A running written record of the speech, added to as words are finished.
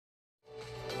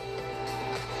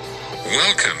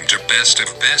Welcome to Best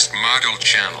of Best Model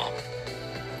channel.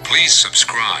 Please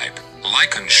subscribe,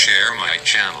 like and share my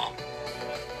channel.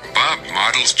 Bob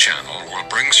Models channel will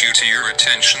brings you to your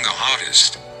attention the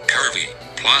hottest, curvy,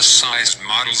 plus-sized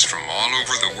models from all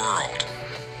over the world.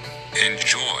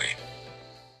 Enjoy.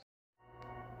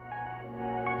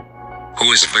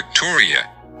 Who is Victoria?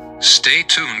 Stay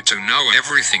tuned to know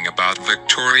everything about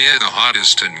Victoria, the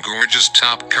hottest and gorgeous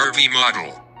top curvy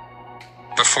model.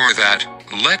 Before that,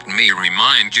 let me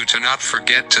remind you to not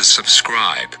forget to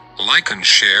subscribe, like and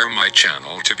share my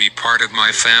channel to be part of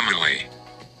my family.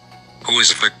 Who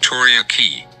is Victoria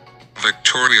Key?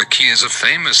 Victoria Key is a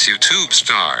famous YouTube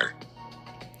star.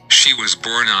 She was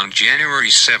born on January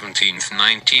 17,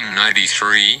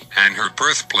 1993, and her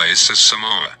birthplace is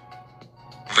Samoa.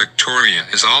 Victoria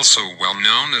is also well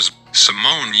known as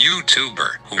Samoan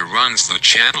YouTuber who runs the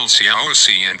channel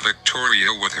CURVY and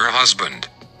Victoria with her husband.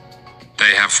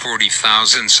 They have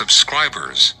 40,000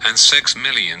 subscribers and 6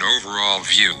 million overall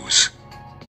views.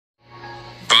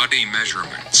 Body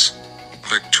measurements.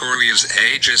 Victoria's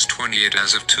age is 28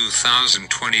 as of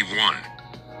 2021.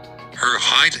 Her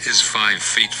height is 5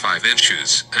 feet 5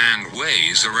 inches and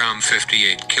weighs around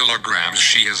 58 kilograms.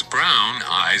 She has brown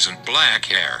eyes and black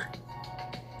hair.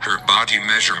 Her body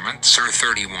measurements are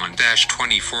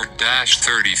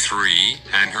 31-24-33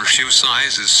 and her shoe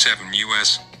size is 7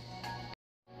 US.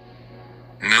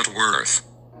 Net worth.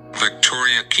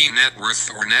 Victoria Key net worth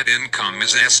or net income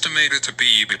is estimated to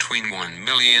be between $1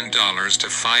 million to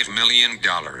 $5 million.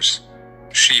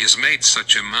 She has made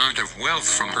such amount of wealth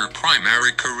from her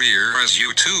primary career as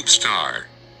YouTube star.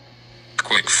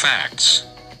 Quick facts.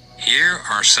 Here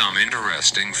are some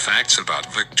interesting facts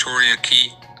about Victoria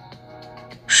Key.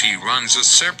 She runs a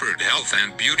separate health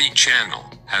and beauty channel,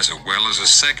 as well as a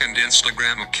second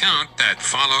Instagram account that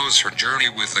follows her journey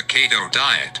with the keto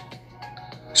diet.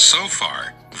 So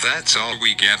far, that's all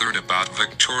we gathered about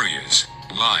Victoria's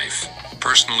life,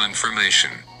 personal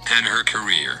information, and her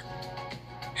career.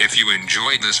 If you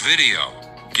enjoyed this video,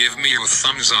 give me a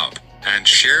thumbs up, and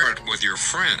share it with your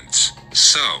friends,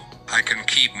 so I can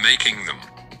keep making them.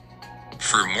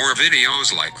 For more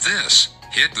videos like this,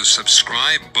 hit the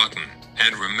subscribe button,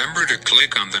 and remember to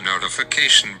click on the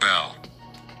notification bell.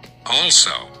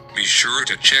 Also, be sure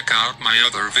to check out my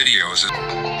other videos.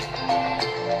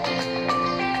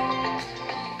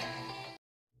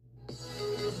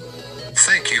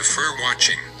 Thank you for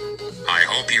watching. I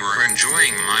hope you are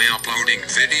enjoying my uploading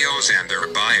videos and their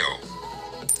bio.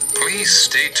 Please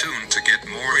stay tuned to get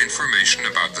more information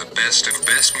about the best of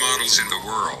best models in the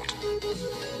world.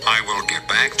 I will get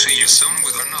back to you soon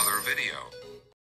with another video.